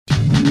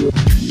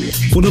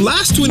For the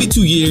last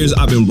 22 years,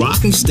 I've been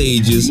rocking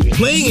stages,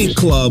 playing in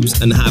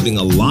clubs, and having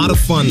a lot of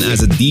fun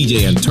as a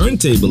DJ and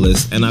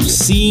turntablist, and I've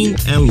seen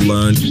and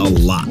learned a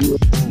lot.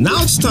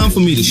 Now it's time for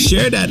me to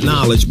share that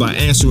knowledge by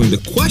answering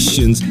the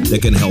questions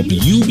that can help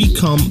you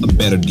become a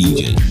better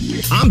DJ.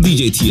 I'm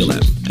DJ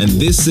TLM, and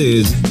this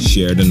is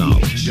Share the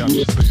Knowledge.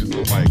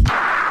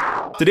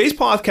 Today's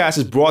podcast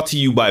is brought to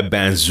you by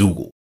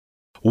Bandzoogle.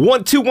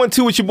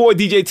 1212, it's your boy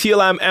DJ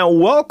TLM,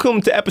 and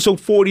welcome to episode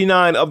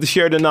 49 of the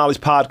Share the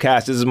Knowledge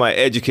podcast. This is my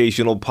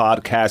educational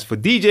podcast for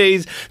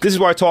DJs. This is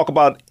where I talk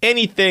about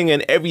anything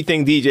and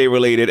everything DJ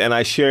related, and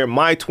I share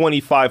my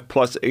 25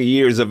 plus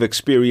years of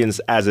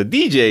experience as a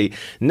DJ.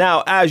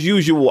 Now, as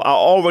usual, I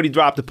already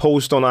dropped a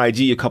post on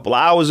IG a couple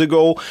hours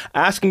ago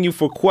asking you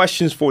for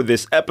questions for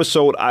this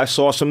episode. I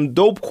saw some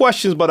dope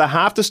questions, but I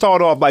have to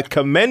start off by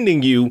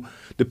commending you,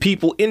 the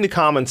people in the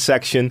comment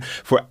section,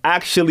 for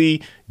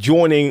actually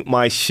joining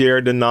my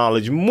Share the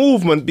Knowledge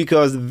movement,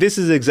 because this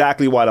is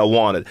exactly what I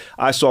wanted.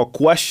 I saw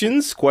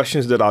questions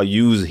that I'll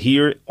use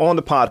here on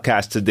the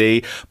podcast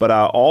today, but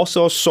I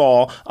also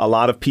saw a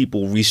lot of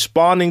people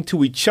responding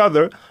to each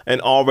other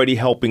and already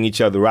helping each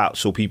other out.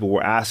 So people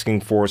were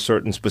asking for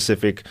certain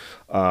specific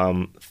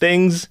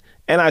things,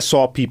 and I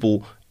saw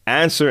people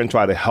answer and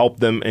try to help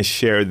them and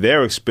share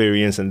their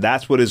experience, and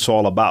that's what it's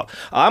all about.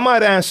 I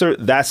might answer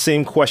that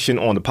same question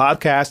on the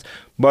podcast,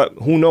 but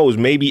who knows,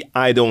 maybe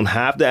I don't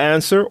have the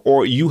answer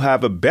or you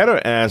have a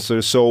better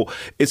answer. So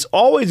it's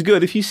always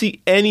good if you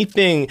see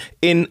anything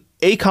in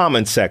a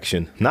comment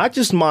section, not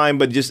just mine,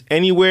 but just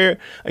anywhere,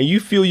 and you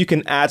feel you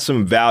can add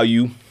some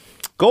value,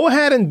 go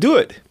ahead and do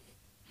it.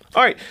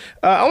 All right,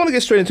 I want to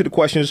get straight into the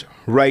questions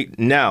right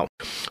now.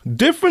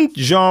 Different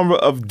genre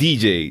of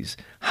DJs.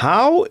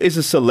 How is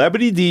a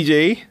celebrity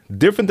DJ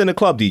different than a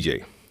club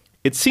DJ?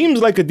 It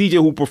seems like a DJ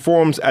who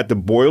performs at the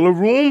Boiler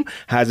Room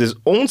has his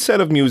own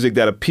set of music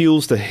that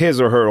appeals to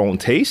his or her own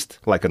taste,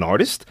 like an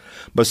artist,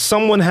 but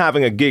someone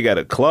having a gig at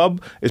a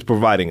club is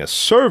providing a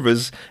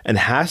service and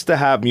has to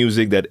have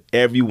music that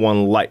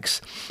everyone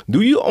likes.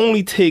 Do you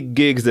only take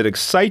gigs that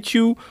excite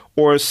you,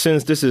 or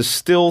since this is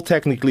still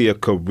technically a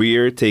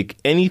career, take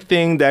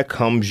anything that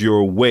comes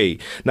your way?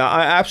 Now,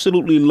 I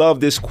absolutely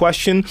love this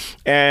question,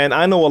 and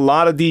I know a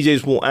lot of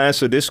DJs will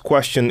answer this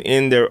question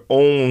in their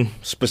own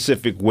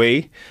specific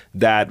way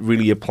that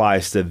really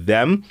applies to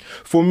them.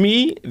 For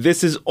me,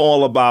 this is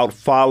all about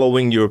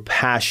following your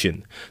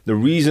passion. The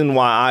reason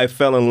why I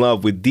fell in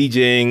love with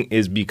DJing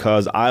is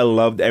because I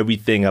loved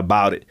everything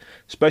about it,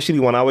 especially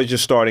when I was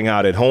just starting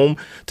out at home,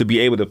 to be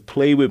able to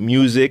play with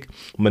music,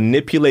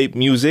 manipulate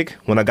music.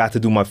 When I got to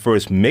do my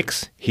first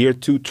mix, hear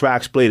two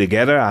tracks play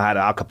together, I had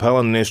an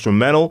acapella and an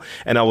instrumental,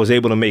 and I was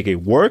able to make it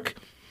work.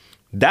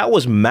 That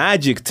was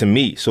magic to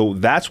me. So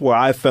that's where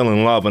I fell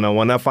in love. And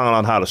when I found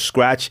out how to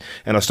scratch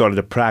and I started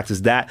to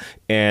practice that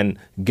and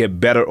get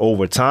better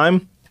over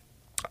time,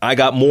 I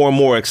got more and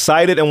more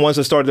excited. And once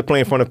I started to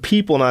play in front of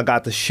people and I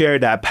got to share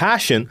that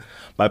passion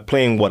by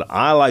playing what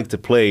I like to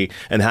play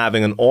and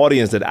having an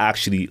audience that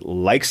actually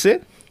likes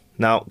it.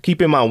 Now,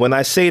 keep in mind, when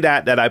I say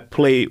that I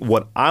play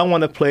what I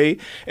want to play,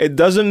 it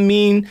doesn't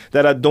mean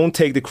that I don't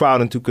take the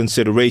crowd into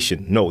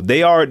consideration. No,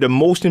 they are the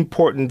most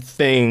important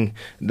thing.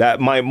 That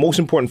my most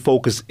important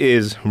focus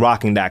is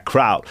rocking that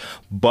crowd.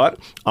 But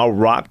I'll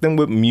rock them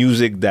with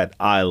music that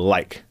I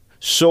like.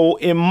 So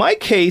in my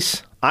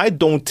case, I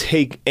don't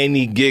take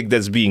any gig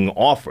that's being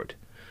offered.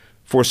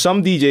 For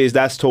some DJs,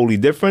 that's totally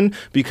different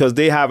because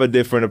they have a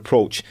different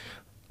approach.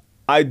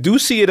 I do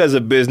see it as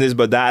a business,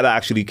 but that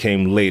actually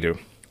came later.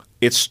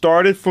 It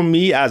started for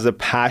me as a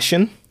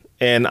passion,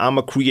 and I'm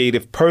a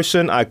creative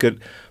person. I could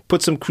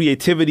put some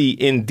creativity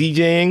in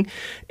DJing,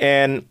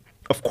 and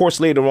of course,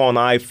 later on,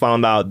 I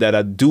found out that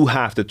I do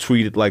have to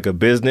treat it like a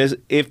business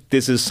if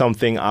this is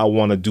something I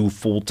want to do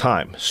full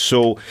time.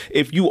 So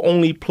if you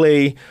only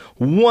play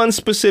one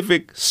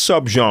specific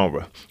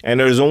subgenre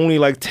and there's only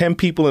like 10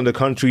 people in the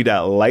country that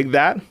like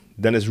that,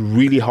 then it's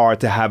really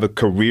hard to have a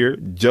career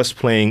just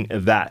playing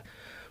that.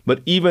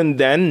 But even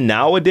then,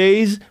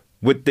 nowadays,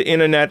 with the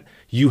internet,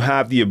 you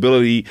have the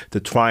ability to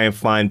try and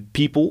find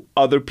people,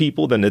 other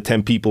people than the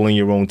 10 people in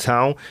your own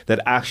town that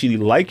actually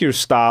like your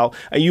style,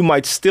 and you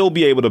might still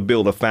be able to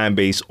build a fan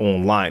base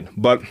online.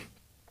 But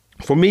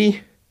for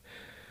me,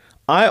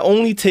 I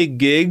only take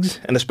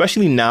gigs, and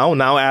especially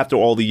now after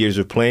all the years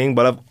of playing,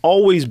 but I've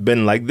always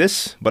been like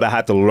this, but I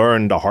had to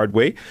learn the hard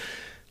way.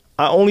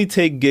 I only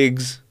take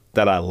gigs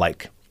that I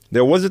like.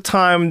 There was a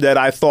time that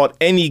I thought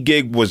any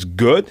gig was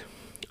good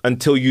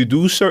until you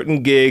do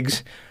certain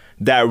gigs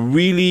that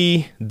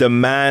really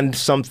demand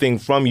something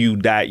from you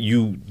that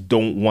you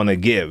don't want to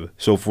give.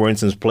 So for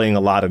instance, playing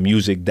a lot of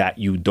music that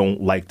you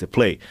don't like to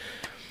play.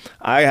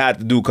 I had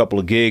to do a couple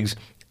of gigs,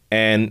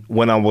 and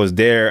when I was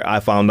there, I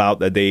found out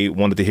that they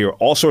wanted to hear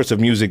all sorts of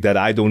music that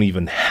I don't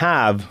even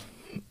have.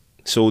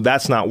 So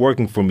that's not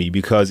working for me,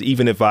 because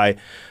even if I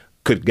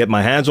could get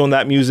my hands on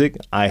that music,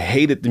 I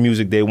hated the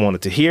music they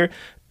wanted to hear.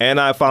 And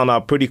I found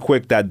out pretty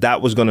quick that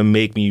that was going to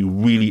make me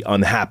really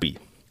unhappy.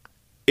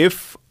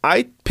 If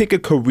I pick a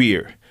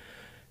career,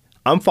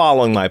 I'm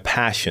following my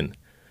passion.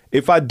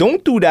 If I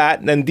don't do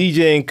that, then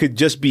DJing could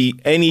just be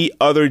any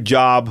other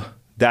job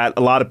that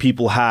a lot of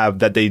people have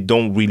that they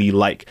don't really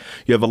like.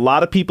 You have a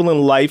lot of people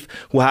in life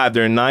who have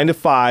their 9 to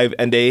 5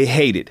 and they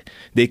hate it.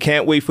 They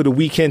can't wait for the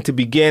weekend to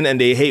begin,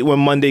 and they hate when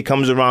Monday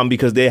comes around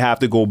because they have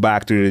to go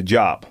back to their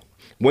job.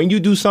 When you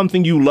do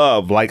something you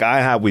love, like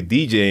I have with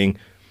DJing,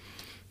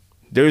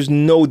 there's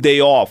no day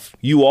off.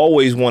 You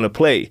always want to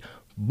play.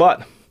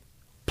 But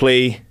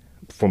play,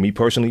 for me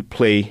personally,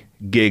 play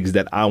gigs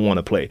that I want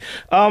to play.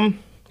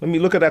 Let me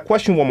look at that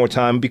question one more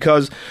time,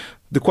 because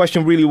the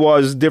question really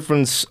was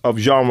difference of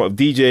genre of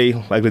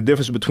DJ, like the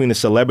difference between a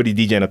celebrity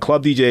DJ and a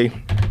club DJ.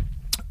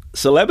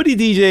 Celebrity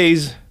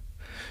DJs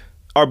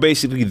are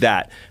basically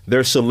that.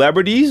 They're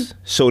celebrities,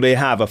 so they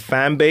have a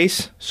fan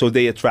base, so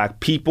they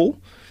attract people.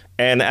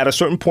 And at a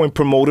certain point,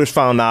 promoters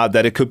found out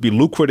that it could be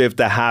lucrative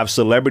to have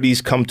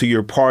celebrities come to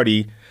your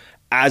party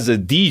as a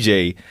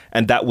DJ,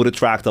 and that would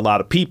attract a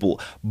lot of people.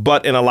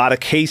 But in a lot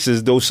of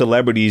cases, those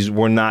celebrities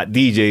were not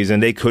DJs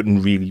and they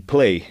couldn't really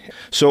play.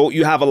 So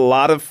you have a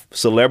lot of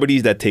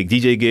celebrities that take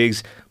DJ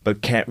gigs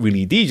but can't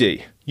really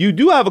DJ. You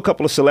do have a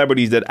couple of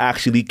celebrities that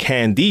actually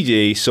can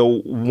DJ.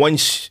 So when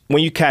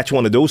you catch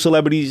one of those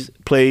celebrities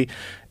play,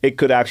 it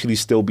could actually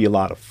still be a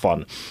lot of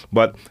fun.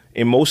 But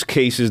in most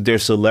cases, they're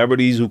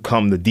celebrities who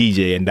come to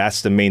DJ, and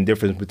that's the main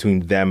difference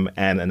between them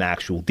and an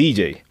actual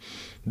DJ.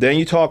 Then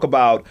you talk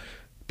about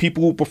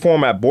people who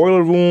perform at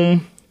Boiler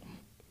Room,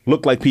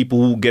 look like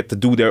people who get to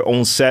do their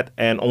own set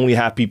and only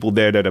have people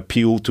there that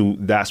appeal to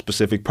that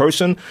specific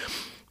person.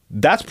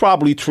 That's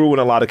probably true in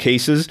a lot of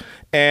cases.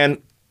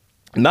 And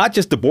not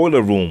just the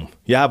Boiler Room.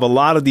 You have a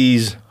lot of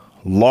these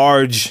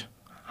large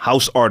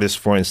house artists,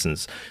 for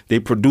instance. They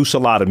produce a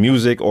lot of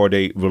music, or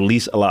they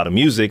release a lot of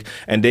music,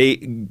 and they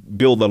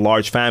build a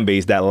large fan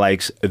base that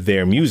likes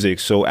their music.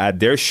 So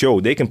at their show,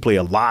 they can play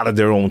a lot of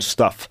their own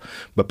stuff,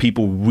 but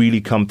people really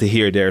come to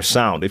hear their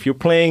sound. If you're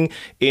playing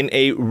in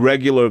a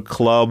regular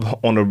club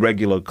on a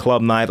regular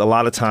club night, a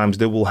lot of times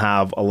they will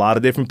have a lot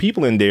of different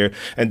people in there,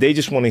 and they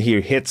just want to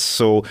hear hits.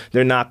 So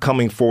they're not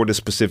coming for the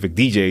specific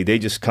DJ. They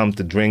just come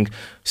to drink,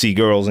 see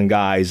girls and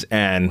guys,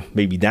 and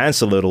maybe dance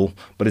a little,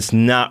 but it's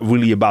not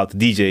really about the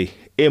DJ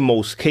in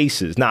most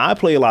cases. Now, I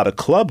play a lot of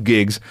club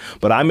gigs,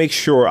 but I make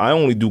sure I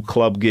only do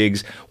club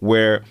gigs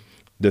where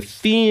the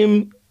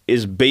theme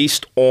is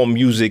based on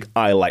music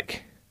I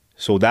like.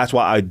 So that's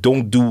why I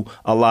don't do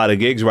a lot of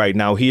gigs right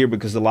now here,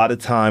 because a lot of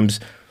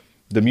times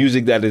the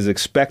music that is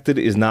expected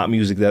is not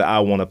music that I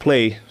want to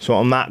play. So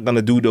I'm not going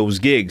to do those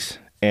gigs.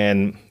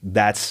 And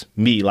that's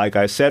me. Like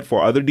I said,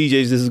 for other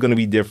DJs, this is going to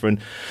be different.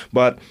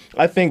 But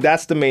I think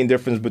that's the main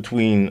difference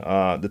between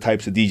the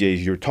types of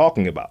DJs you're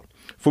talking about.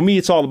 For me,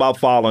 it's all about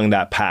following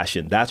that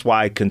passion. That's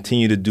why I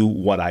continue to do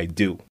what I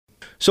do.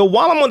 So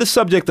while I'm on the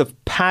subject of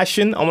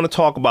passion, I want to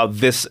talk about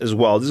this as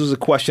well. This was a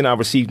question I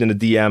received in the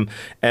DM.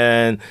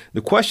 And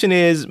the question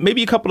is,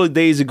 maybe a couple of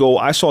days ago,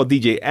 I saw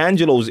DJ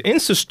Angelo's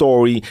Insta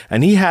story,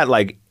 and he had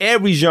like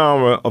every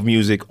genre of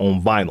music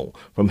on vinyl,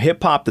 from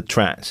hip hop to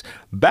trance.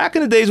 Back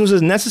in the days, was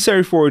it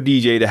necessary for a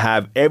DJ to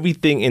have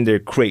everything in their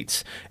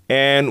crates?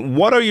 And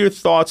what are your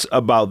thoughts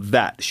about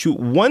that? Should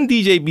one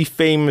DJ be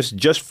famous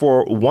just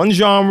for one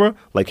genre,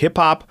 like hip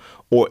hop,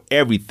 or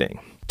everything?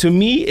 To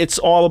me, it's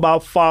all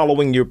about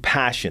following your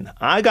passion.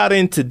 I got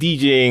into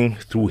DJing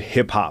through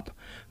hip hop.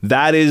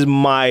 That is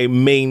my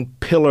main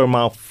pillar,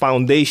 my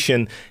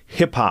foundation,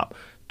 hip hop.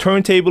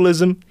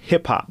 Turntablism,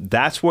 hip hop.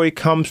 That's where it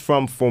comes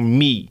from for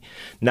me.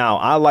 Now,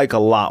 I like a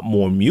lot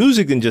more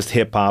music than just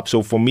hip hop.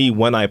 So for me,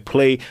 when I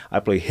play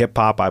hip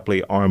hop, I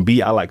play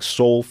R&B, I like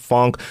soul,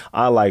 funk,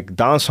 I like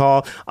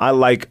dancehall, I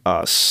like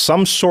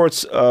some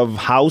sorts of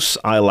house,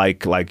 I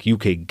like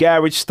UK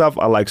garage stuff,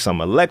 I like some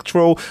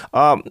electro.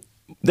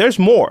 There's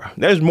more.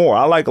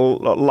 I like a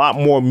lot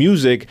more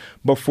music,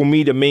 but for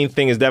me, the main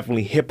thing is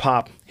definitely hip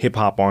hop,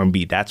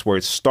 R&B. That's where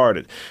it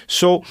started.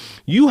 So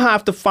you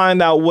have to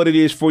find out what it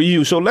is for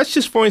you. So let's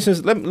just, for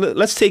instance,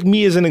 let's take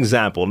me as an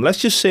example. Let's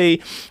just say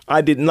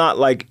I did not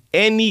like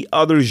any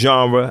other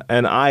genre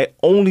and I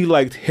only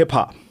liked hip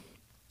hop.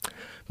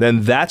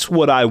 Then that's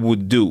what I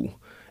would do.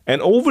 And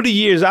over the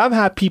years, I've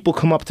had people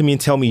come up to me and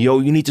tell me, yo,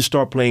 you need to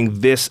start playing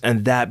this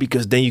and that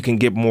because then you can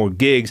get more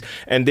gigs.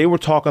 And they were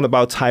talking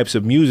about types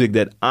of music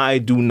that I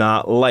do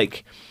not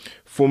like.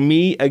 For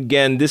me,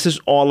 again, this is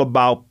all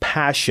about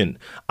passion.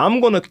 I'm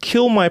going to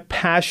kill my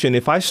passion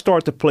if I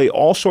start to play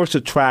all sorts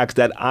of tracks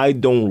that I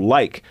don't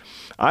like.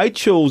 I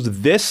chose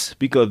this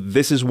because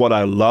this is what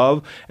I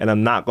love, and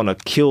I'm not going to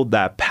kill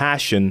that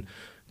passion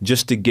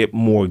just to get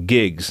more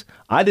gigs.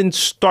 I didn't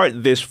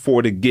start this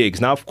for the gigs.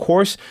 Now, of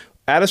course,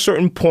 at a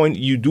certain point,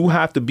 you do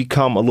have to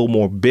become a little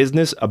more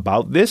business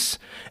about this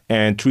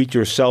and treat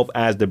yourself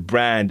as the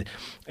brand,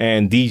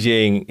 and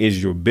DJing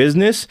is your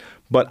business.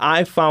 But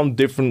I found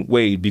different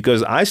ways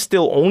because I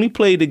still only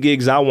play the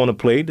gigs I want to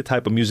play, the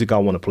type of music I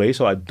want to play.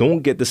 So I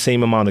don't get the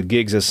same amount of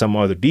gigs as some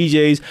other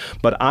DJs.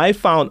 But I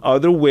found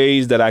other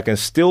ways that I can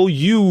still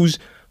use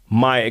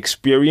my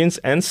experience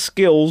and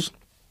skills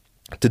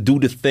to do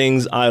the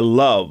things I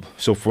love.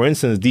 So for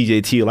instance, DJ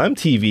TLM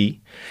TV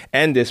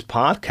and this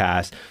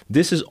podcast,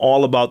 this is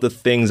all about the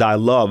things I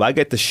love. I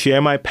get to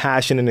share my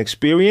passion and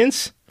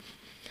experience,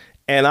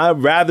 and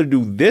I'd rather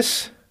do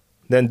this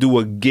than do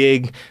a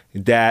gig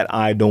that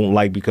I don't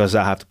like because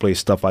I have to play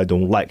stuff I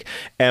don't like.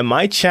 And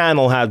my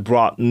channel has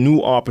brought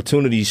new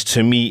opportunities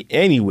to me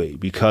anyway,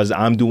 because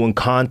I'm doing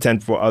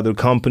content for other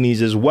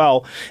companies as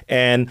well.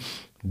 And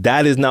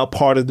that is now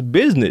part of the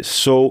business.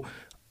 So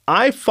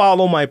I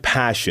follow my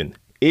passion.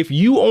 If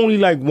you only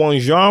like one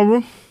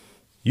genre,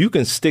 you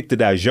can stick to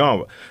that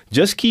genre.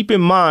 Just keep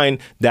in mind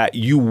that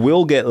you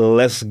will get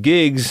less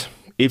gigs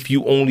if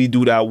you only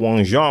do that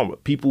one genre.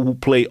 People who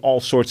play all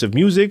sorts of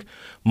music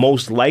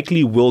most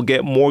likely will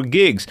get more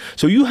gigs.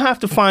 So you have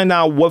to find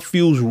out what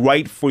feels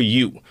right for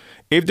you.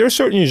 If there's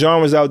certain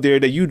genres out there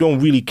that you don't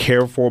really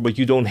care for, but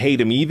you don't hate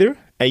them either,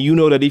 and you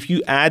know that if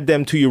you add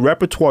them to your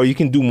repertoire, you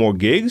can do more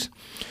gigs,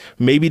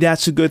 maybe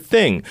that's a good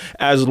thing.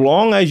 As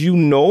long as you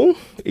know,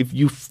 if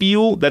you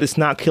feel that it's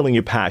not killing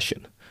your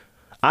passion.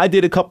 I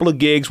did a couple of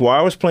gigs where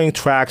I was playing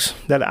tracks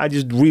that I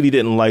just really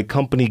didn't like,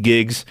 company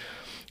gigs.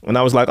 And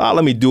I was like, oh,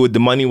 let me do it. The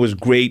money was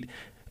great.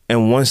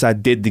 And once I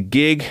did the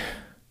gig,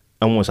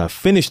 and once I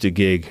finished the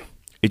gig,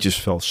 it just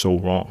felt so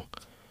wrong.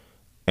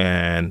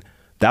 And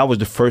that was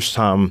the first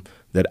time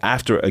that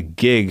after a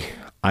gig,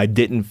 I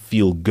didn't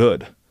feel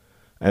good.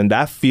 And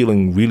that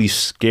feeling really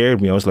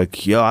scared me. I was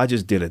like, yo, I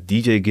just did a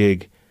DJ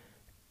gig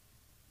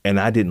and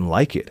I didn't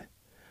like it.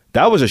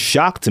 That was a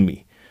shock to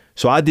me.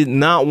 So I did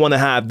not want to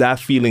have that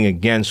feeling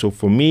again. So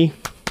for me,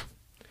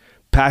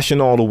 passion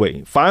all the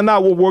way. Find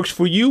out what works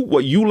for you,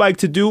 what you like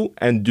to do,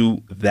 and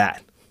do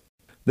that.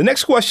 The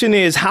next question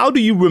is, how do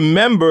you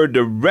remember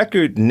the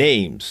record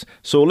names?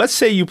 So let's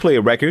say you play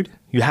a record,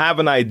 you have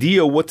an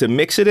idea what to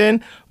mix it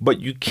in, but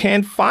you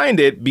can't find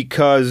it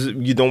because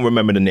you don't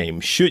remember the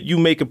name. Should you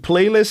make a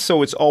playlist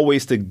so it's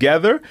always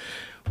together?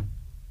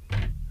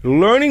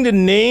 Learning the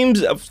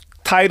names of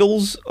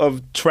titles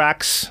of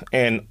tracks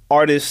and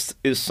artists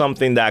is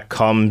something that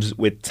comes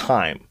with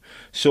time.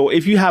 So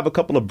if you have a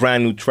couple of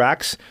brand new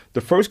tracks,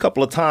 the first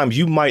couple of times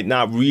you might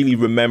not really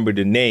remember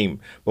the name.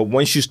 But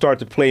once you start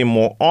to play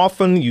more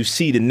often, you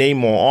see the name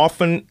more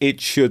often, it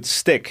should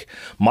stick.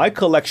 My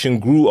collection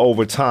grew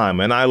over time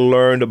and I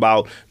learned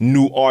about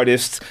new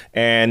artists,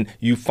 and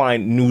you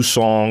find new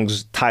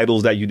songs,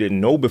 titles that you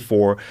didn't know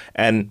before.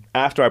 And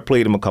after I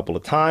played them a couple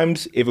of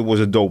times, if it was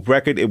a dope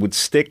record, it would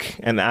stick.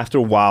 And after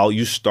a while,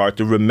 you start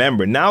to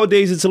remember.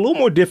 Nowadays, it's a little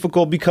more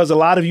difficult because a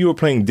lot of you are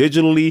playing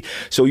digitally.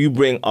 So you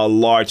bring a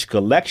large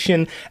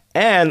collection,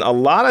 and a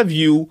lot of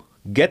you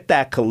get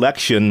that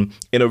collection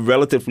in a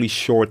relatively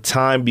short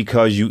time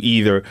because you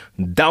either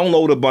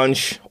download a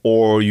bunch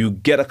or you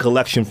get a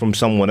collection from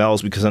someone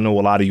else, because I know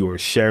a lot of you are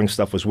sharing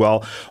stuff as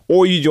well,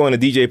 or you join a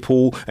DJ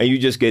pool and you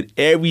just get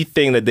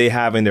everything that they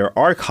have in their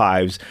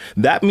archives.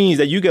 That means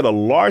that you get a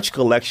large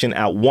collection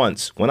at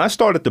once. When I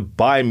started to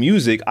buy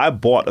music, I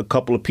bought a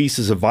couple of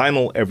pieces of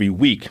vinyl every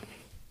week.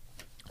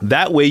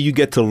 That way you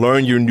get to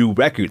learn your new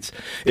records.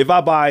 If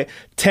I buy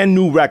 10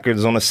 new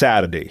records on a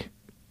Saturday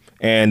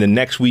and the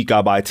next week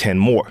I buy 10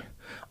 more,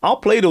 I'll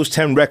play those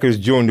 10 records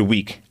during the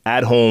week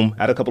at home,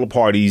 at a couple of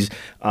parties,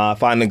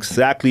 find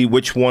exactly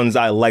which ones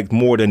I liked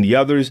more than the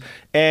others.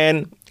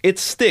 And it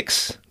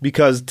sticks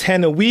because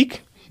 10 a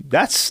week,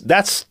 that's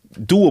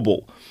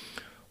doable.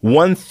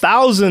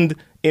 1,000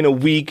 in a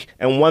week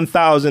and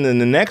 1,000 in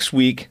the next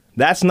week,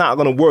 that's not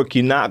going to work.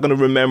 You're not going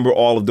to remember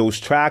all of those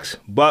tracks.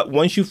 But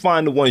once you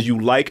find the ones you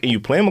like and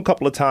you play them a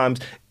couple of times,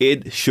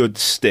 it should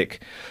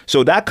stick.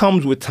 So that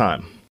comes with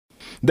time.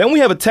 Then we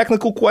have a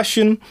technical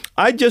question.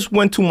 I just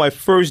went to my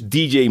first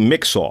DJ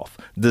mix-off.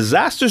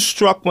 Disaster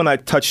struck when I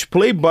touched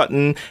play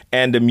button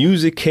and the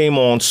music came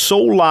on so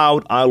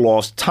loud I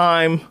lost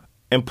time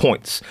and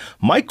points.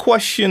 My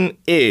question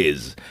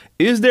is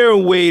there a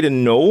way to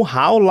know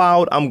how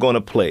loud I'm going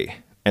to play?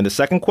 And the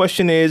second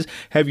question is,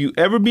 have you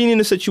ever been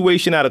in a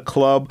situation at a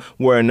club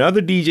where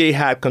another DJ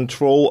had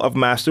control of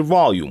master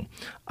volume?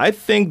 I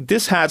think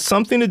this had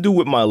something to do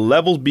with my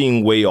levels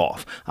being way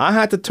off. I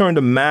had to turn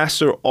the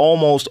master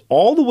almost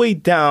all the way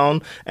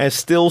down and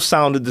still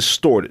sounded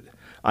distorted.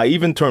 I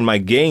even turned my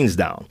gains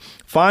down.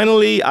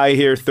 Finally, I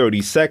hear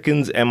 30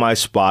 seconds and my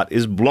spot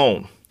is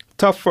blown.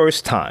 Tough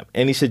first time.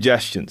 Any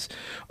suggestions?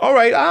 All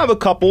right, I have a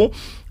couple.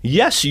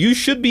 Yes, you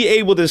should be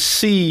able to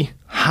see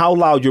how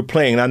loud you're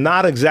playing. Now,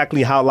 not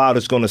exactly how loud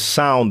it's going to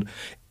sound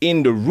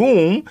in the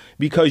room,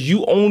 because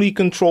you only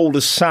control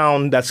the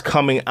sound that's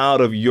coming out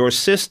of your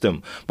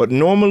system. But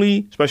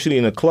normally, especially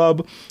in a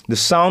club, the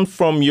sound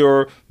from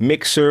your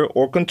mixer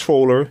or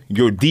controller,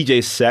 your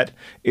DJ set,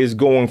 is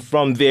going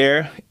from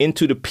there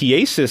into the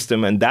PA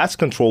system, and that's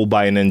controlled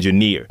by an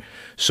engineer.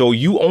 So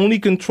you only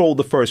control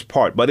the first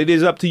part, but it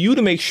is up to you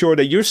to make sure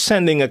that you're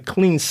sending a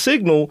clean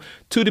signal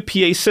to the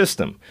PA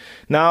system.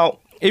 Now,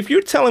 if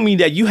you're telling me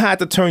that you had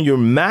to turn your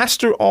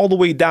master all the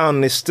way down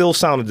and it still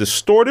sounded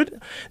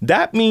distorted,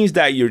 that means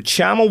that your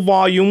channel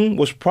volume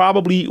was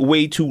probably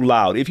way too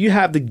loud. If you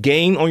have the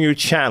gain on your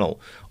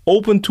channel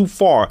open too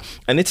far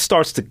and it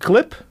starts to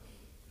clip,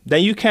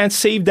 then you can't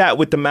save that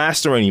with the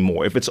master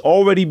anymore. If it's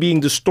already being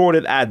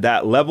distorted at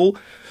that level,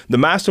 the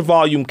master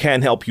volume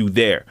can't help you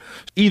there.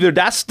 Either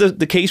that's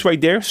the case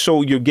right there,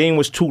 so your gain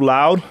was too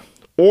loud,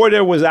 or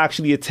there was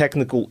actually a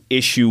technical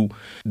issue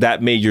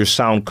that made your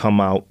sound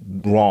come out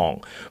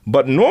wrong.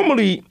 But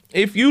normally,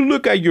 if you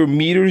look at your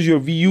meters, your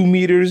VU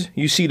meters,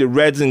 you see the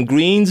reds and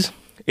greens.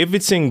 If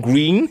it's in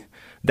green,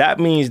 that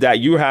means that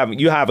you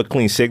have a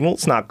clean signal.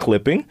 It's not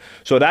clipping,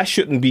 so that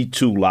shouldn't be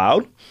too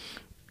loud.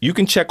 You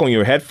can check on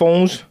your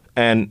headphones,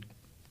 and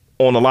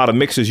on a lot of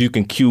mixers, you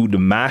can cue the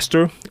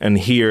master and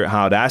hear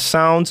how that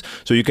sounds.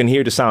 So you can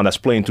hear the sound that's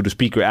playing through the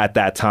speaker at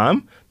that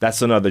time.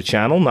 That's another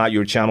channel, not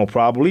your channel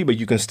probably, but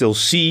you can still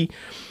see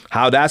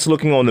how that's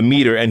looking on the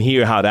meter and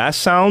hear how that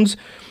sounds.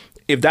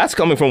 If that's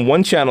coming from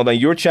one channel, then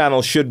your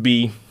channel should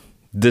be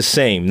the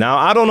same. Now,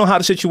 I don't know how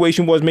the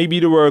situation was. Maybe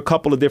there were a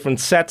couple of different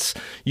sets.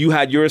 You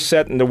had your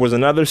set and there was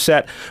another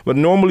set, but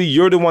normally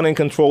you're the one in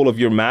control of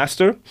your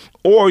master,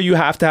 or you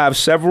have to have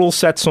several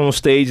sets on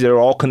stage that are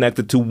all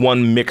connected to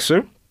one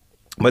mixer.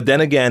 But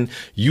then again,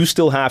 you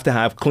still have to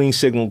have clean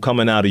signal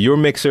coming out of your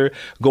mixer,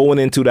 going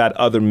into that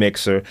other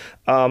mixer.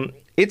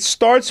 It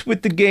starts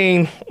with the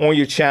gain on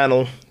your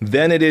channel,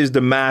 then it is the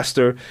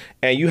master,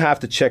 and you have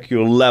to check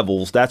your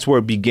levels. That's where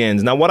it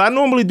begins. Now, what I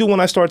normally do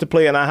when I start to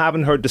play, and I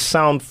haven't heard the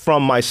sound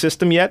from my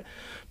system yet,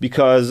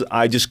 because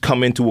I just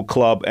come into a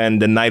club and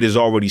the night is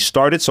already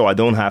started, so I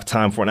don't have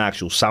time for an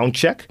actual sound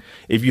check.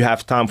 If you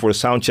have time for a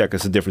sound check,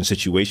 it's a different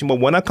situation. But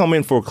when I come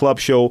in for a club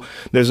show,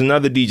 there's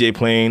another DJ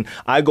playing.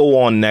 I go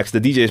on next. The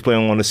DJ is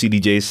playing on the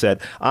CDJ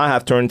set. I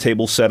have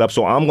turntables set up,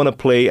 so I'm going to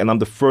play, and I'm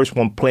the first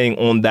one playing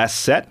on that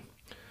set.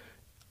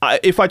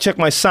 If I check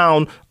my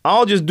sound,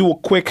 I'll just do a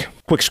quick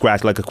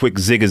scratch, like a quick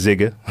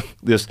zigga,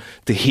 just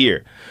to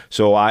hear.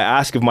 So I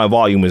ask if my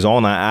volume is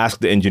on. I ask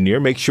the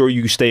engineer, make sure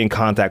you stay in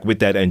contact with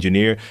that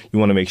engineer. You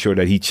want to make sure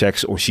that he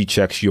checks or she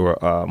checks your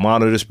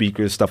monitor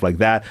speakers, stuff like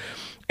that.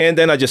 And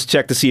then I just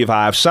check to see if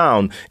I have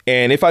sound.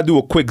 And if I do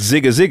a quick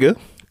zigga,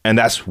 and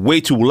that's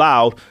way too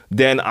loud,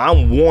 then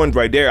I'm warned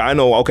right there. I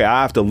know, okay,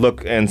 I have to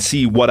look and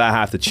see what I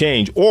have to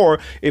change. Or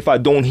if I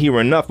don't hear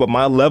enough, but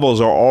my levels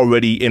are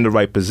already in the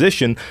right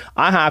position,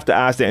 I have to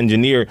ask the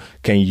engineer,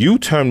 can you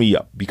turn me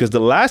up? Because the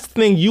last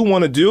thing you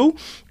want to do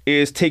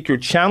is take your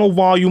channel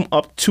volume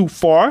up too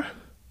far,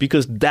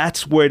 because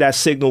that's where that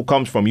signal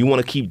comes from. You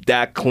want to keep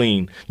that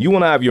clean. You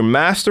want to have your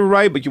master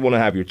right, but you want to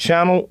have your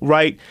channel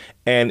right.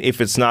 And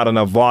if it's not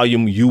enough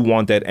volume, you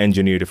want that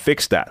engineer to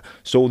fix that.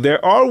 So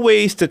there are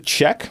ways to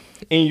check.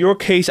 In your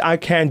case, I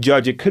can't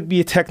judge. It could be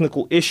a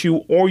technical issue,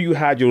 or you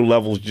had your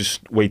levels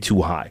just way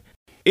too high.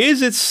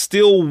 Is it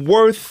still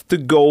worth to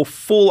go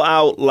full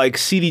out like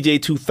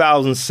CDJ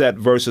 2000 set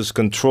versus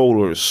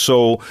controllers?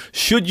 So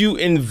should you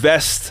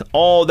invest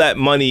all that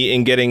money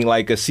in getting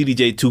like a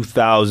CDJ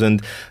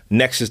 2000,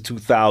 Nexus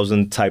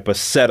 2000 type of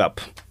setup?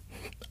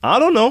 I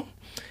don't know.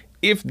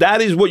 If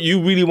that is what you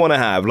really want to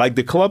have, like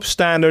the club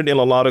standard in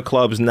a lot of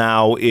clubs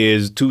now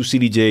is 2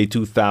 CDJ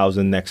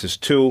 2000 Nexus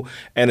 2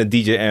 and a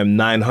DJM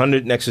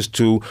 900 Nexus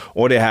 2,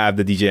 or they have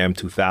the DJM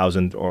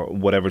 2000 or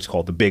whatever it's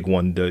called, the big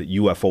one, the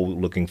UFO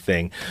looking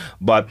thing.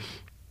 But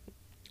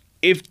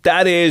if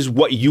that is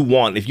what you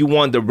want, if you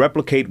want to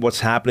replicate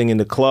what's happening in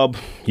the club,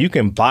 you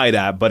can buy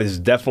that, but it's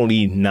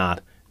definitely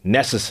not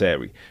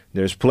necessary.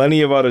 There's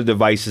plenty of other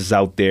devices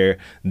out there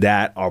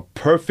that are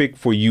perfect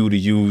for you to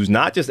use,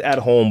 not just at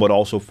home, but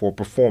also for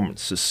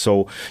performances.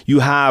 So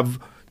you have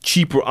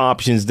cheaper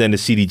options than the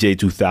CDJ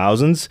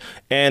 2000s.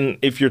 And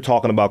if you're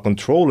talking about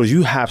controllers,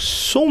 you have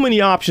so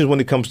many options when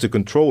it comes to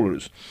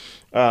controllers.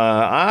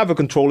 I have a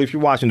controller. If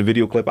you're watching the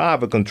video clip, I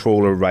have a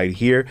controller right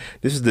here.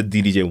 This is the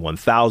DDJ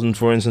 1000,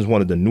 for instance,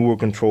 one of the newer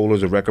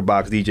controllers, a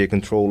Rekordbox DJ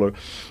controller.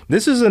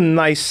 This is a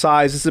nice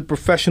size. It's a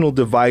professional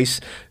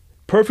device.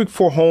 Perfect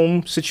for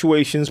home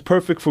situations,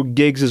 perfect for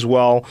gigs as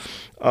well.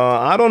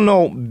 I don't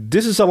know.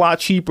 This is a lot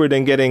cheaper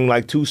than getting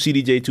like 2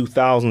 CDJ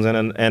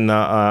 2000s and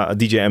a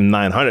DJM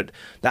 900.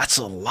 That's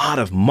a lot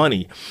of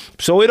money.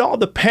 So it all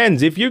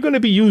depends. If you're going to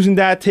be using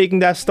that, taking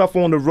that stuff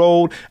on the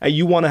road, and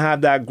you want to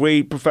have that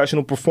great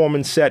professional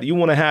performance set, you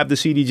want to have the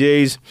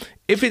CDJs.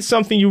 If it's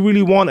something you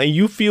really want and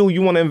you feel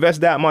you want to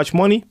invest that much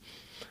money,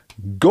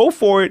 go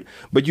for it.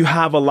 But you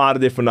have a lot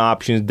of different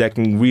options that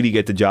can really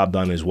get the job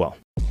done as well.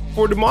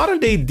 For the modern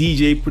day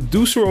DJ,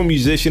 producer, or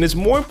musician, it's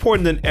more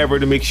important than ever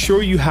to make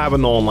sure you have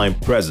an online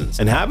presence,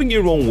 and having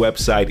your own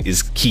website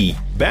is key.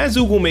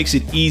 Bandzoogle makes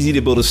it easy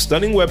to build a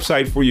stunning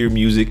website for your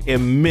music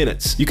in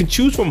minutes. You can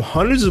choose from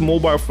hundreds of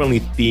mobile-friendly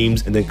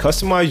themes and then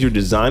customize your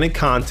design and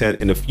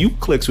content in a few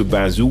clicks with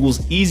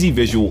Bandzoogle's easy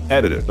visual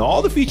editor. Now,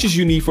 all the features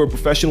you need for a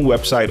professional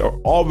website are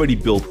already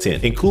built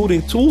in,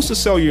 including tools to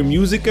sell your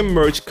music and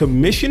merch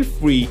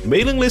commission-free,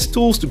 mailing list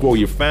tools to grow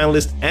your fan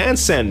list and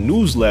send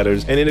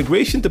newsletters, and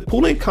integration to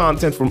pull in content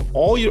content from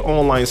all your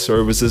online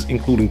services,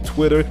 including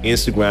Twitter,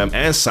 Instagram,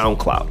 and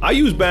SoundCloud. I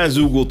use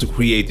Bandzoogle to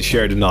create the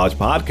Share the Knowledge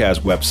podcast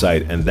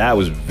website, and that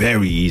was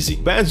very easy.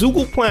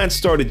 Bandzoogle plans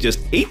start at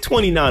just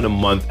 $8.29 a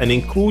month and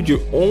include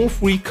your own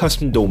free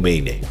custom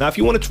domain name. Now, if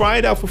you want to try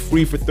it out for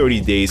free for 30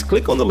 days,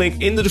 click on the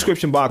link in the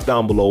description box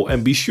down below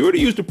and be sure to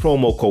use the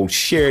promo code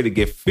SHARE to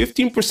get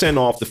 15%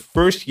 off the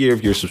first year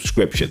of your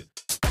subscription.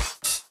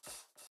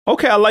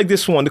 Okay, I like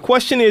this one. The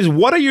question is,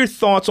 what are your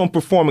thoughts on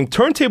performing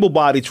turntable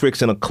body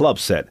tricks in a club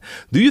set?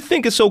 Do you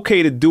think it's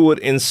okay to do it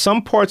in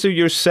some parts of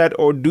your set,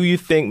 or do you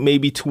think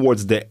maybe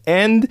towards the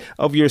end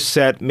of your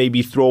set,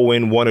 maybe throw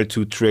in one or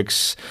two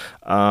tricks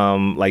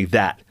like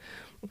that?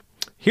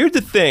 Here's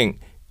the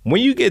thing.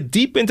 When you get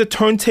deep into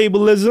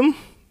turntablism,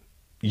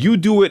 you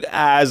do it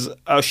as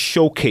a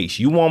showcase.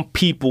 You want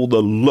people to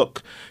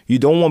look. You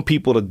don't want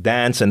people to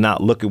dance and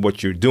not look at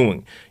what you're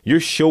doing. You're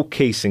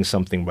showcasing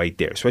something right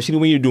there, especially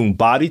when you're doing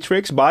body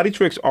tricks. Body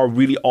tricks are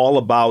really all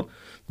about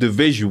the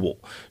visual.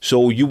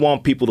 So you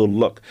want people to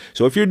look.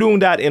 So if you're doing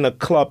that in a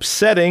club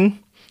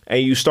setting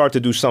and you start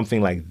to do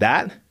something like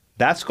that,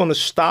 that's going to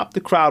stop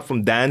the crowd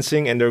from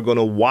dancing and they're going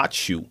to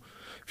watch you.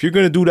 If you're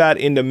going to do that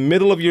in the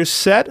middle of your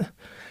set,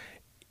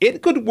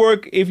 it could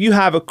work if you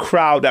have a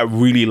crowd that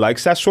really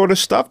likes that sort of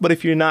stuff, but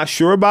if you're not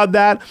sure about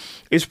that,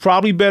 it's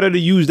probably better to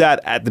use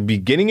that at the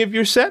beginning of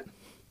your set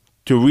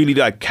to really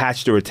like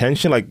catch their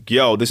attention, like,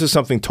 yo, this is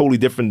something totally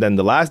different than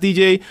the last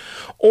DJ.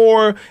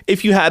 Or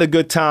if you had a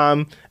good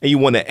time and you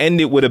want to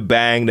end it with a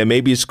bang, then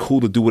maybe it's cool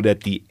to do it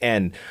at the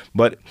end.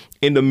 But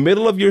in the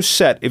middle of your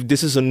set, if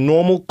this is a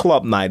normal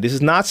club night, this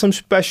is not some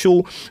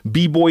special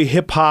b-boy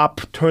hip-hop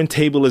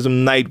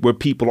turntablism night where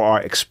people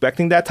are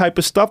expecting that type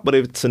of stuff, but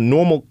if it's a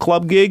normal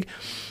club gig,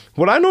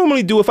 what I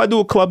normally do, if I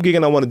do a club gig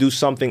and I want to do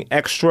something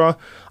extra,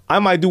 I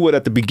might do it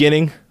at the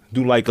beginning,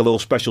 do like a little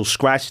special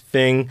scratch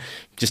thing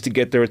just to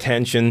get their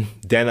attention.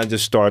 Then I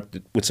just start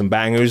with some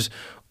bangers.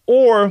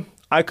 Or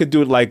I could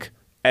do it like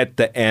at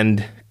the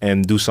end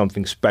and do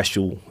something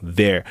special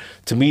there.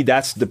 To me,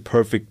 that's the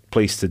perfect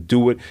place to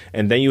do it.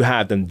 And then you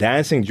have them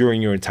dancing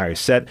during your entire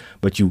set,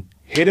 but you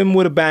hit them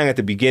with a bang at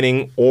the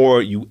beginning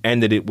or you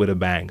ended it with a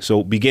bang.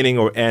 So beginning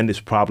or end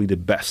is probably the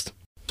best.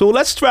 So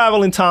let's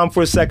travel in time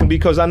for a second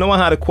because I know I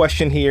had a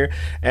question here,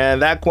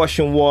 and that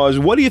question was,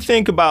 what do you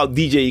think about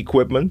DJ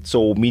equipment,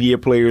 so media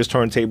players,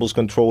 turntables,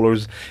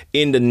 controllers,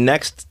 in the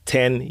next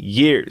 10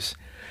 years?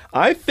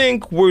 I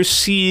think we're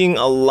seeing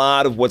a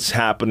lot of what's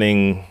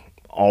happening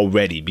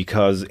already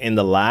because in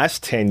the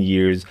last 10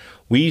 years,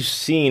 we've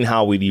seen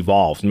how it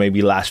evolved,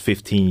 maybe last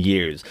 15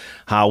 years,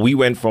 how we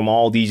went from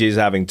all DJs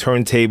having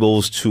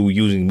turntables to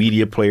using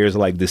media players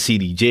like the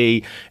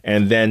CDJ,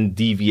 and then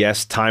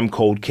DVS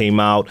timecode came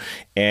out,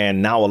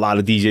 and now a lot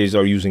of DJs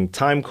are using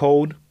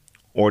timecode,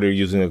 or they're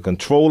using a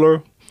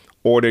controller,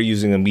 or they're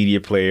using a media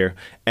player,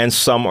 and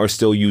some are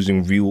still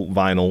using real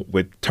vinyl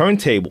with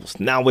turntables.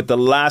 Now, with the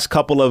last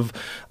couple of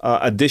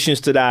additions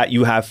to that,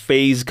 you have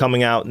Phase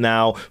coming out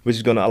now, which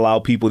is going to allow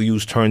people to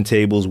use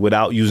turntables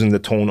without using the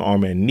tone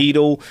arm and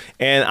needle.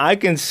 And I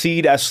can see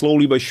that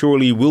slowly but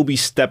surely we'll be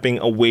stepping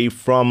away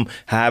from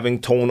having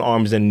tone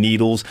arms and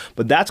needles,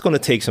 but that's going to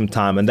take some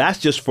time, and that's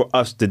just for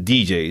us, the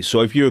DJs.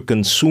 So if you're a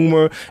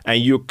consumer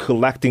and you're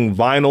collecting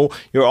vinyl,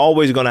 you're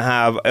always going to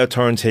have a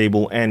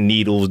turntable and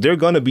needles. They're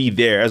going to be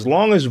there. As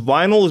long as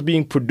vinyl is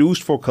being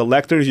produced for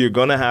collectors, you're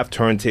going to have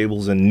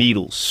turntables and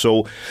needles.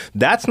 So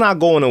that's not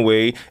going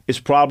away. It's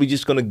probably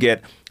just going to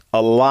get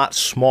a lot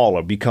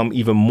smaller, become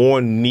even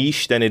more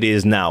niche than it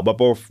is now. But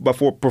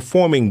for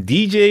performing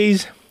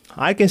DJs,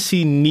 I can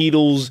see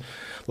needles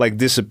like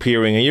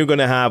disappearing, and you're going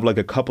to have like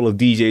a couple of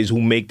DJs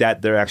who make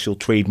that their actual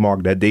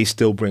trademark, that they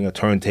still bring a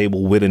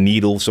turntable with a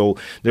needle. So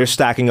they're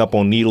stacking up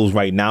on needles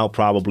right now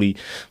probably.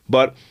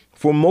 But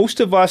for most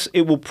of us,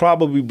 it will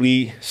probably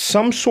be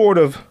some sort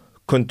of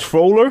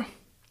controller,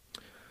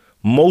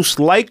 most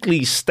likely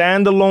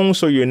standalone,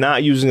 so you're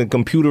not using a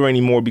computer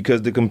anymore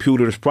because the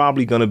computer is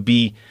probably going to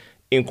be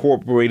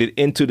incorporated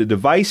into the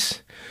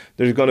device.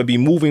 There's going to be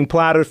moving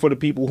platters for the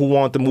people who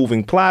want the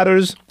moving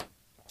platters,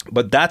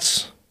 but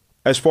that's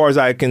as far as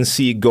I can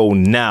see it go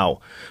now.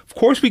 Of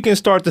course, we can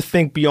start to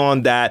think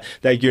beyond that,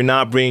 that you're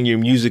not bringing your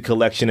music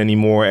collection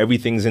anymore.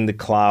 Everything's in the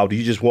cloud.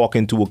 You just walk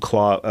into a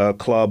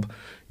club,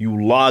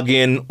 you log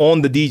in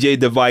on the DJ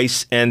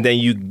device, and then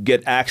you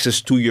get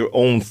access to your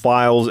own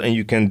files and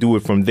you can do it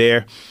from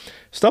there.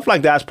 Stuff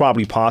like that's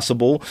probably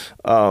possible,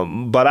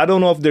 but I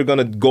don't know if they're going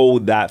to go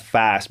that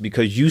fast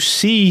because you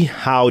see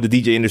how the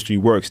DJ industry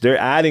works. They're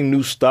adding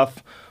new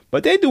stuff,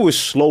 but they do it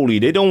slowly.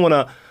 They don't want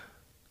to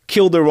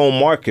kill their own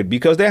market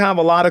because they have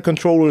a lot of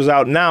controllers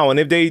out now, and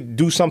if they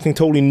do something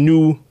totally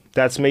new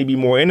that's maybe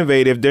more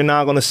innovative, they're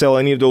not going to sell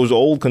any of those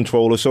old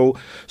controllers. So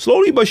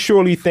slowly but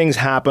surely things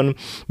happen,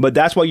 but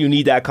that's why you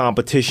need that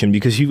competition,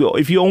 because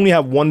if you only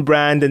have one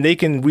brand, then they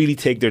can really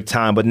take their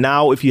time. But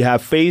now if you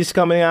have Phase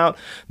coming out,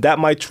 that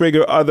might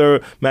trigger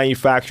other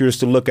manufacturers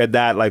to look at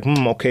that like,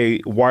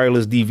 okay,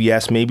 wireless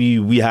DVS, maybe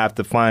we have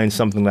to find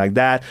something like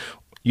that.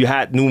 You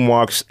had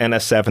Numark's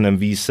NS7 and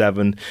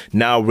V7.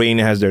 Now Rane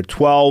has their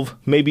 12.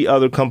 Maybe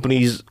other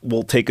companies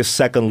will take a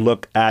second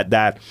look at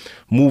that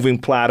moving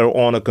platter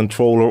on a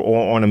controller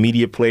or on a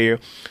media player.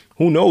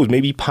 Who knows?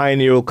 Maybe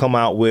Pioneer will come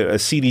out with a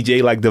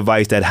CDJ-like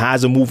device that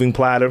has a moving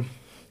platter.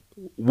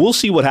 We'll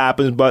see what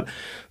happens, but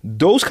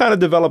those kind of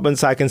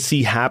developments I can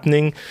see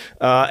happening.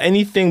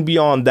 Anything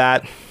beyond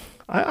that,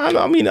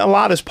 I mean, a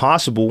lot is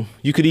possible.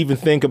 You could even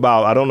think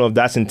about, I don't know if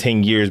that's in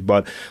 10 years,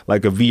 but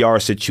like a VR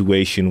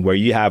situation where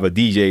you have a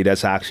DJ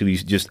that's actually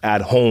just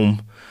at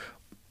home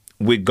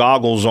with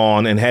goggles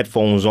on and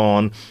headphones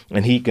on,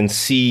 and he can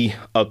see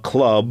a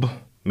club.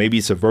 Maybe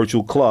it's a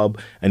virtual club,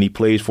 and he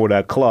plays for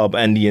that club,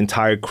 and the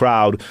entire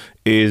crowd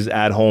is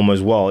at home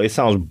as well. It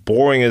sounds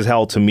boring as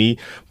hell to me,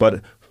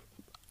 but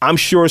I'm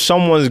sure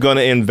someone's going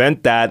to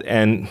invent that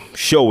and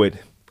show it.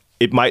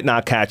 It might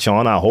not catch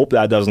on. I hope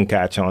that doesn't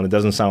catch on. It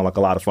doesn't sound like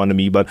a lot of fun to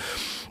me, but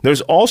there's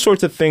all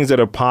sorts of things that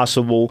are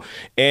possible.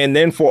 And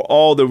then for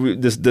all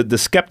the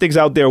skeptics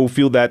out there who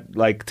feel that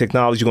like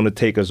technology is going to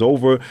take us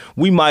over,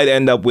 we might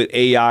end up with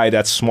AI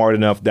that's smart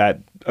enough that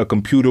a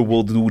computer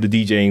will do the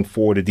DJing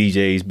for the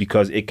DJs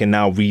because it can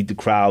now read the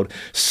crowd,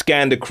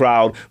 scan the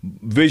crowd,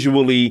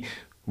 visually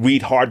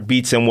read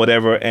heartbeats and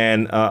whatever,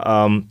 and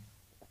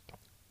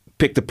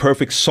pick the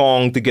perfect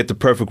song to get the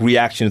perfect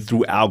reaction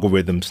through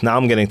algorithms. Now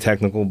I'm getting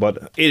technical, but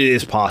it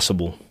is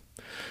possible.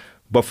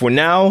 But for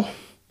now,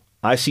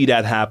 I see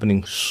that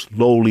happening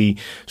slowly.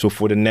 So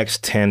for the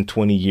next 10,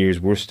 20 years,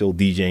 we're still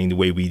DJing the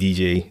way we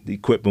DJ. The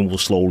equipment will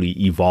slowly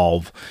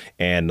evolve.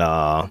 And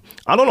I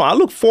don't know. I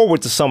look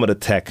forward to some of the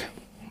tech,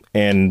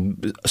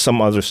 and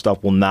some other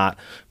stuff will not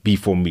be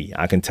for me.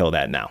 I can tell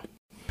that now.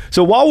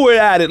 So while we're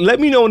at it, let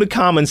me know in the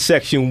comments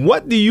section,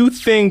 what do you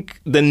think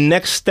the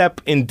next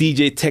step in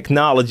DJ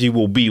technology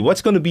will be?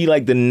 What's going to be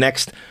like the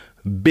next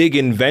big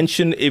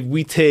invention if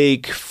we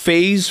take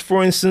Phase,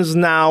 for instance,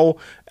 now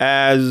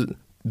as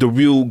the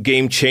real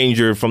game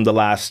changer from the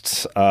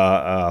last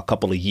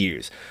couple of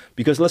years?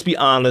 Because let's be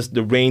honest,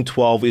 the Rane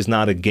 12 is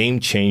not a game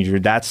changer.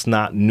 That's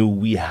not new.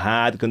 We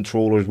had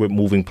controllers with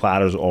moving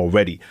platters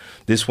already.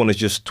 This one is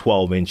just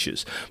 12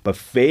 inches. But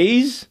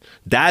Phase,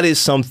 that is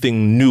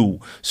something new.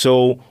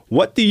 So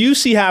what do you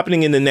see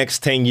happening in the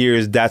next 10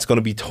 years that's going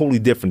to be totally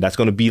different? That's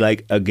going to be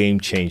like a game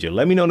changer.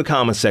 Let me know in the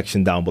comment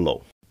section down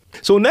below.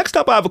 So next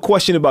up, I have a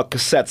question about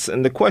cassettes.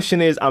 And the question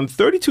is, I'm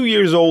 32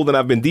 years old and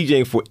I've been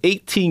DJing for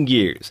 18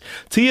 years.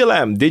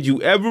 TLM, did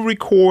you ever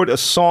record a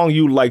song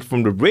you liked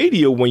from the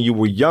radio when you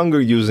were younger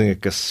using a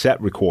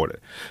cassette recorder?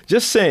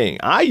 Just saying,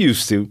 I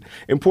used to.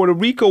 In Puerto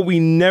Rico, we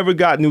never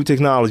got new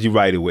technology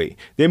right away.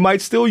 They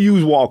might still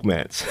use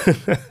Walkmans.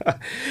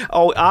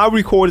 Oh, I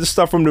recorded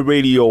stuff from the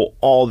radio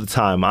all the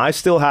time. I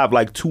still have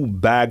like 2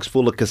 bags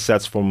full of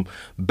cassettes from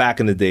back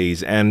in the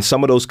days. And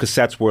some of those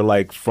cassettes were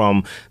like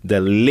from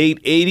the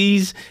late 80s.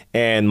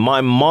 And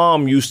my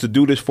mom used to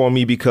do this for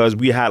me because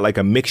we had like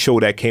a mix show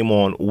that came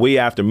on way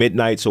after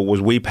midnight, so it was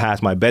way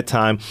past my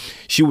bedtime.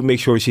 She would make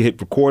sure she hit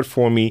record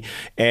for me,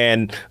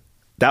 and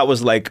that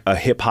was like a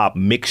hip hop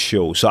mix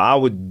show. So I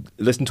would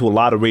listen to a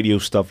lot of radio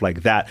stuff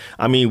like that.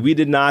 I mean, we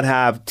did not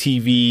have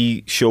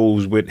TV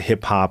shows with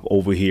hip hop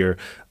over here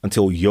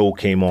until Yo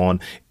came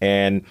on,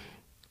 and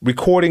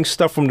recording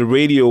stuff from the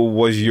radio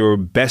was your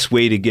best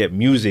way to get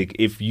music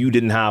if you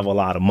didn't have a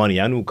lot of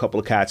money. I knew a couple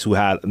of cats who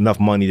had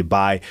enough money to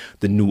buy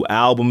the new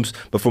albums,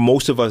 but for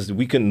most of us,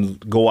 we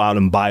couldn't go out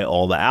and buy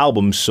all the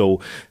albums. So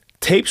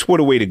tapes were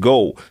the way to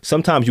go.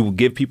 Sometimes you would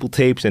give people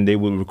tapes and they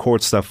would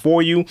record stuff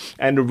for you,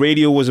 and the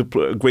radio was a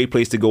great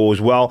place to go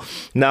as well.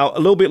 Now, a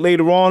little bit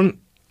later on,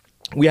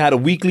 we had a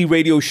weekly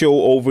radio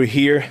show over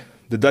here.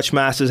 The Dutch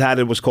Masters had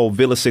it. It was called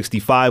Villa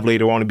 65.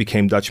 Later on, it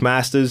became Dutch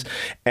Masters.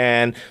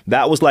 And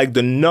that was like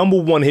the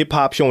 #1 hip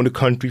hop show in the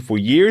country for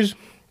years.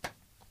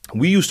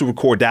 We used to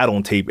record that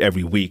on tape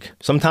every week.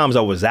 Sometimes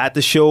I was at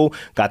the show,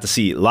 got to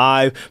see it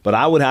live, but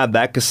I would have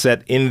that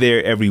cassette in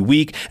there every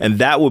week. And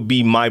that would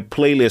be my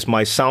playlist,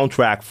 my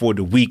soundtrack for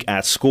the week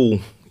at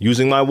school.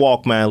 Using my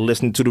Walkman,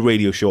 listening to the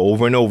radio show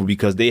over and over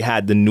because they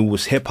had the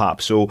newest hip hop.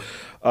 So,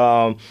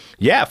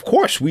 yeah, of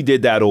course we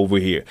did that over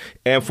here.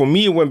 And for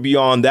me, it went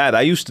beyond that.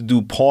 I used to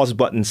do pause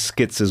button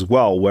skits as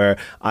well, where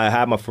I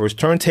had my first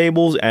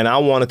turntables and I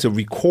wanted to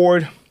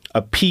record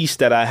a piece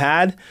that I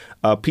had,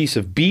 a piece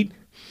of beat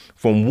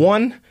from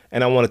one,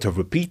 and I wanted to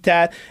repeat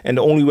that. And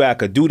the only way I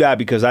could do that,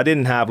 because I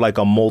didn't have like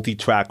a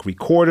multi-track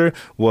recorder,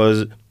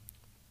 was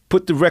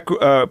put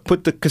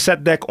the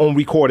cassette deck on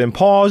record and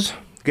pause,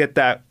 get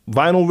that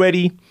vinyl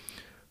ready,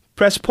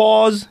 press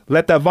pause,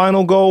 let that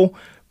vinyl go,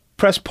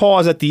 press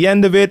pause at the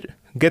end of it,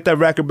 get that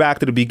record back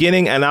to the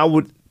beginning, and I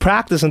would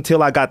practice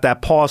until I got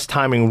that pause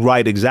timing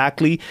right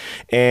exactly,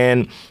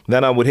 and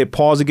then I would hit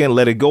pause again,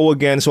 let it go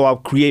again. So I'll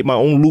create my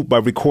own loop by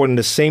recording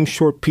the same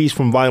short piece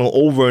from vinyl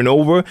over and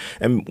over.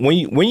 And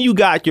when you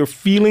got your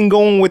feeling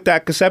going with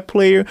that cassette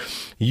player,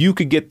 you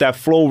could get that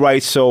flow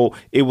right, so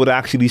it would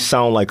actually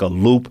sound like a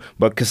loop.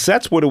 But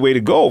cassettes were the way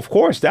to go, of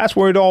course. That's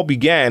where it all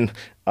began.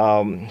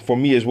 for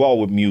me as well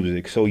with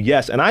music. So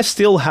yes, and I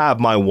still have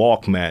my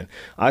Walkman.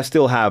 I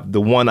still have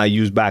the one I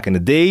used back in the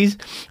days,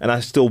 and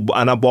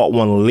I bought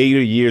one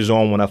later years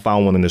on when I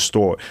found one in the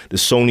store. The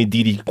Sony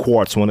DD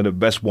Quartz, one of the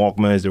best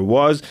Walkmans there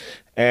was.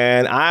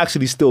 And I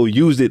actually still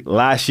used it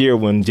last year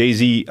when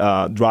Jay-Z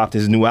dropped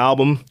his new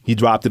album. He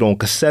dropped it on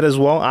cassette as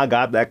well. I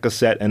got that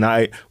cassette, and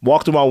I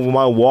walked around with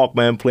my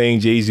Walkman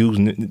playing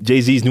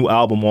Jay-Z's new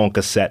album on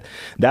cassette.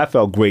 That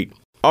felt great.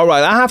 All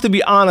right, I have to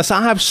be honest.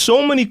 I have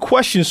so many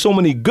questions, so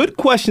many good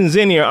questions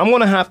in here. I'm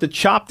going to have to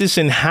chop this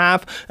in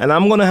half, and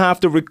I'm going to have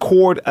to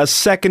record a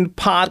second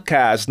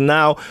podcast.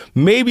 Now,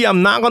 maybe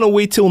I'm not going to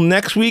wait till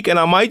next week, and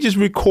I might just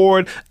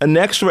record an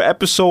extra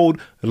episode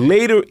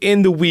later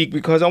in the week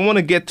because I want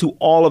to get to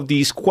all of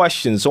these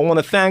questions. So I want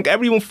to thank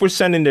everyone for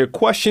sending their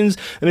questions.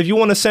 And if you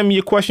want to send me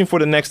a question for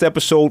the next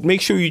episode,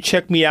 make sure you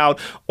check me out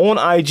on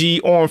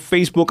IG or on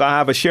Facebook. I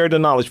have a Share the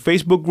Knowledge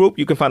Facebook group.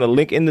 You can find a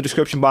link in the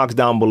description box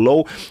down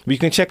below. You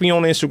can check me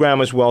on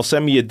Instagram as well.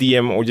 Send me a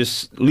DM or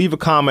just leave a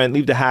comment,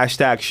 leave the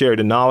hashtag Share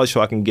the Knowledge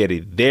so I can get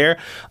it there.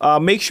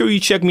 Make sure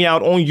you check me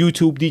out on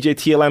YouTube, DJ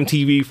TLM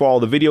TV, for all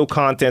the video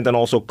content and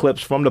also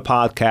clips from the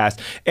podcast.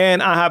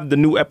 And I have the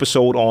new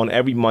episode on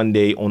every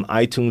Monday on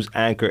iTunes,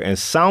 Anchor, and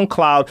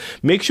SoundCloud.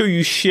 Make sure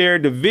you share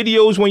the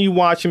videos when you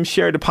watch them.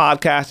 Share the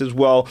podcast as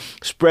well.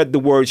 Spread the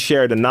word.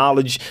 Share the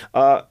knowledge.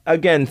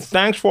 Again,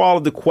 thanks for all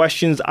of the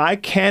questions. I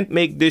can't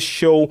make this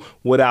show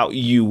without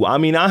you. I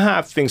mean, I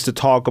have things to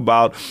talk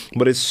about,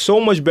 but it's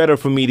so much better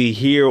for me to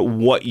hear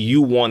what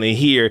you want to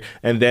hear,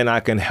 and then I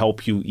can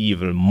help you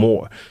even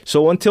more.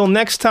 So until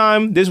next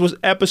time, this was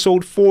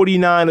episode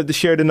 49 of the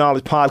Share the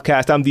Knowledge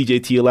podcast. I'm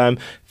DJ TLM.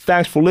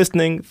 Thanks for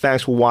listening.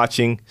 Thanks for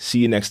watching. See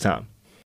you next time.